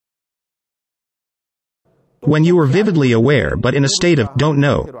When you are vividly aware but in a state of don't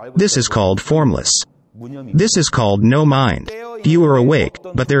know, this is called formless. This is called no mind. You are awake,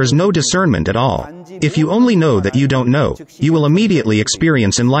 but there is no discernment at all. If you only know that you don't know, you will immediately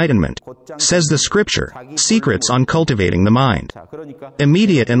experience enlightenment. Says the scripture, Secrets on Cultivating the Mind.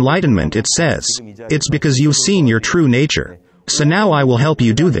 Immediate enlightenment, it says. It's because you've seen your true nature. So now I will help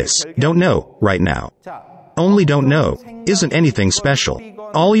you do this. Don't know, right now. Only don't know isn't anything special.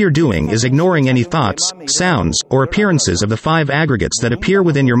 All you're doing is ignoring any thoughts, sounds, or appearances of the 5 aggregates that appear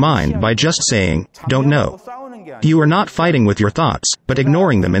within your mind by just saying, don't know. You are not fighting with your thoughts, but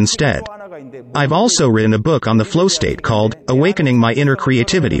ignoring them instead. I've also written a book on the flow state called Awakening My Inner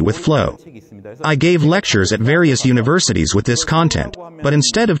Creativity with Flow. I gave lectures at various universities with this content, but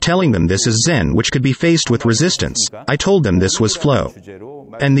instead of telling them this is Zen which could be faced with resistance, I told them this was flow.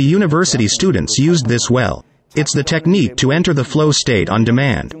 And the university students used this well. It's the technique to enter the flow state on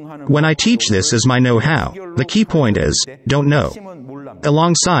demand. When I teach this as my know-how, the key point is, don't know.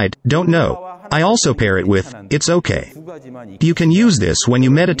 Alongside, don't know, I also pair it with, it's okay. You can use this when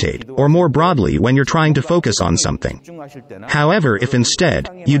you meditate, or more broadly when you're trying to focus on something. However, if instead,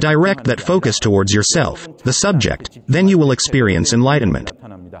 you direct that focus towards yourself, the subject, then you will experience enlightenment.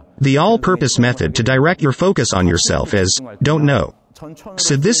 The all-purpose method to direct your focus on yourself is, don't know.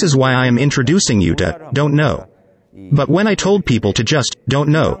 So this is why I am introducing you to, don't know. But when I told people to just, don't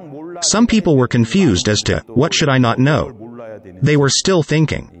know, some people were confused as to, what should I not know? They were still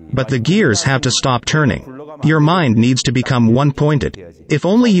thinking. But the gears have to stop turning. Your mind needs to become one-pointed. If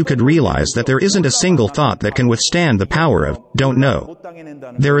only you could realize that there isn't a single thought that can withstand the power of, don't know.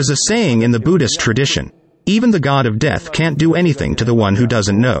 There is a saying in the Buddhist tradition, even the god of death can't do anything to the one who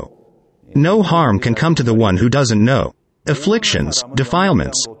doesn't know. No harm can come to the one who doesn't know. Afflictions,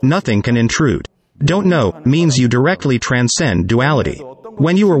 defilements, nothing can intrude. Don't know means you directly transcend duality.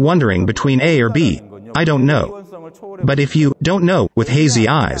 When you are wondering between A or B, I don't know. But if you don't know with hazy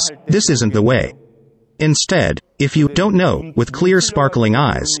eyes, this isn't the way. Instead, if you don't know with clear sparkling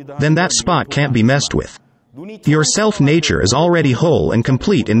eyes, then that spot can't be messed with. Your self-nature is already whole and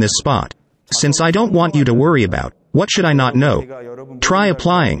complete in this spot. Since I don't want you to worry about, what should I not know? Try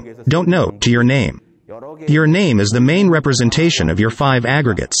applying, don't know, to your name. Your name is the main representation of your 5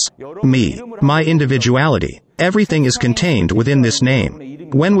 aggregates. Me, my individuality, everything is contained within this name.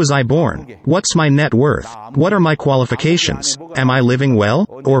 When was I born? What's my net worth? What are my qualifications? Am I living well,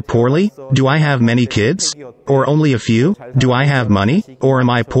 or poorly? Do I have many kids? Or only a few? Do I have money? Or am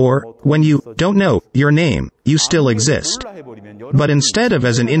I poor? When you don't know your name, you still exist. But instead of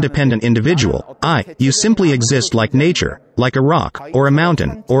as an independent individual, you simply exist like nature, like a rock, or a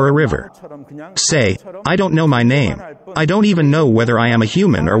mountain, or a river. Say, I don't know my name. I don't even know whether I am a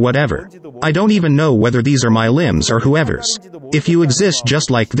human or whatever. I don't even know whether these are my limbs or whoever's. If you exist just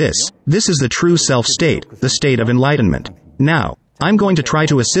like this is the true self-state, the state of enlightenment. Now, I'm going to try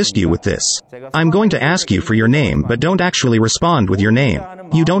to assist you with this. I'm going to ask you for your name, but don't actually respond with your name.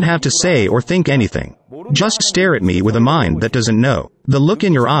 You don't have to say or think anything. Just stare at me with a mind that doesn't know. The look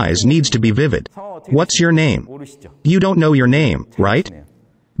in your eyes needs to be vivid. What's your name? You don't know your name, right?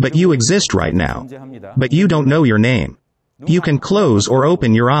 But you exist right now. But you don't know your name. You can close or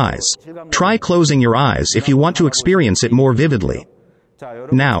open your eyes. Try closing your eyes if you want to experience it more vividly.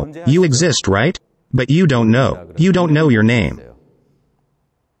 Now, you exist, right? But you don't know. You don't know your name.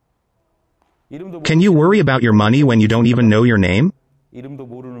 Can you worry about your money when you don't even know your name?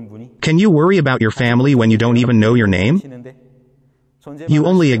 Can you worry about your family when you don't even know your name? You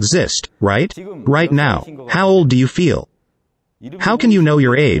only exist, right? Right now. How old do you feel? How can you know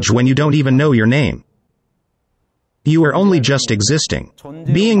your age when you don't even know your name? You are only just existing.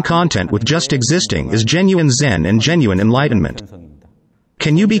 Being content with just existing is genuine Zen and genuine enlightenment.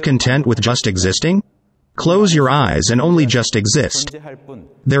 Can you be content with just existing? Close your eyes and only just exist.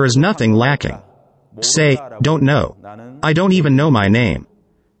 There is nothing lacking. Say, don't know. I don't even know my name.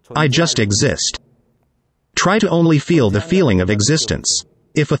 I just exist. Try to only feel the feeling of existence.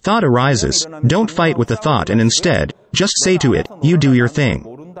 If a thought arises, don't fight with the thought and instead, just say to it, you do your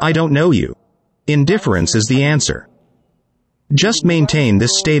thing. I don't know you. Indifference is the answer. Just maintain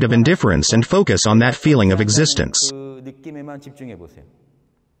this state of indifference and focus on that feeling of existence.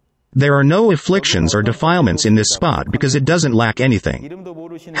 There are no afflictions or defilements in this spot because it doesn't lack anything.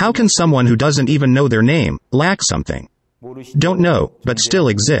 How can someone who doesn't even know their name lack something? Don't know, but still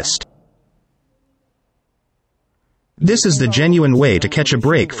exist. This is the genuine way to catch a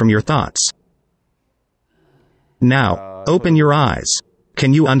break from your thoughts. Now, open your eyes.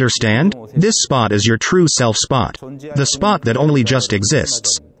 Can you understand? This spot is your true self spot. The spot that only just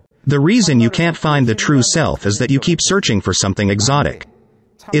exists. The reason you can't find the true self is that you keep searching for something exotic.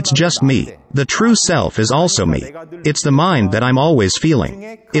 It's just me. The true self is also me. It's the mind that I'm always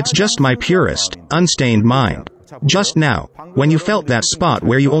feeling. It's just my purest, unstained mind. Just now, when you felt that spot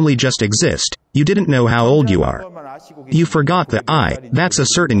where you only just exist, you didn't know how old you are. You forgot that that's a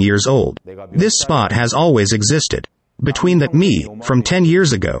certain years old. This spot has always existed. Between that me, from 10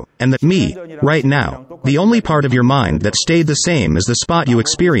 years ago, and that me, right now, the only part of your mind that stayed the same is the spot you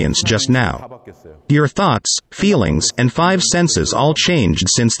experienced just now. Your thoughts, feelings, and 5 senses all changed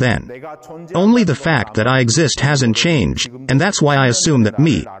since then. Only the fact that I exist hasn't changed, and that's why I assume that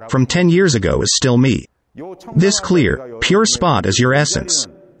me, from 10 years ago is still me. This clear, pure spot is your essence.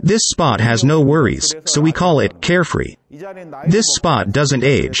 This spot has no worries, so we call it carefree. This spot doesn't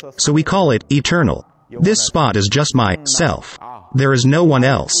age, so we call it eternal. This spot is just my self. There is no one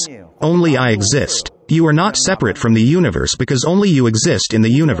else. Only I exist. You are not separate from the universe because only you exist in the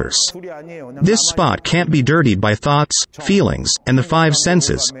universe. This spot can't be dirtied by thoughts, feelings, and the 5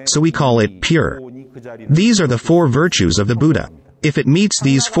 senses, so we call it pure. These are the 4 virtues of the Buddha. If it meets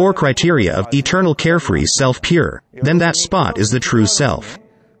these 4 criteria of eternal carefree self-pure, then that spot is the true self.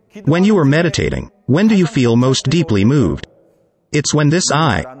 When you are meditating, when do you feel most deeply moved? It's when this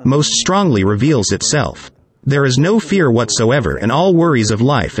I, most strongly reveals itself. There is no fear whatsoever and all worries of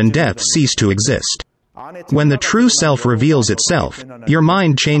life and death cease to exist. When the true self reveals itself, your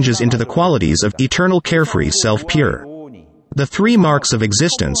mind changes into the qualities of eternal carefree self-pure. The 3 marks of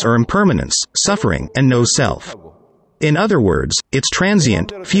existence are impermanence, suffering, and no self. In other words, it's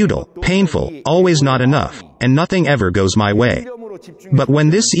transient, futile, painful, always not enough, and nothing ever goes my way. But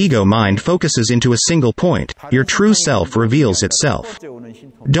when this ego mind focuses into a single point, your true self reveals itself.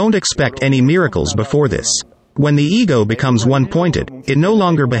 Don't expect any miracles before this. When the ego becomes one-pointed, it no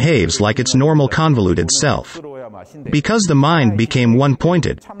longer behaves like its normal convoluted self. Because the mind became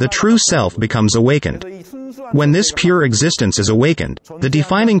one-pointed, the true self becomes awakened. When this pure existence is awakened, the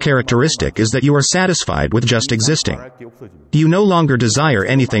defining characteristic is that you are satisfied with just existing. You no longer desire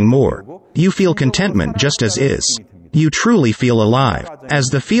anything more. You feel contentment just as is. You truly feel alive. As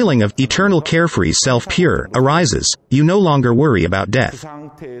the feeling of eternal carefree self-pure arises, you no longer worry about death.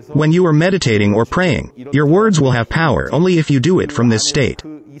 When you are meditating or praying, your words will have power only if you do it from this state.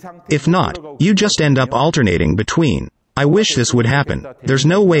 If not, you just end up alternating between, I wish this would happen, there's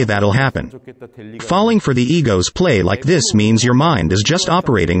no way that'll happen. Falling for the ego's play like this means your mind is just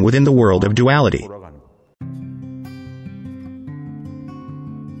operating within the world of duality.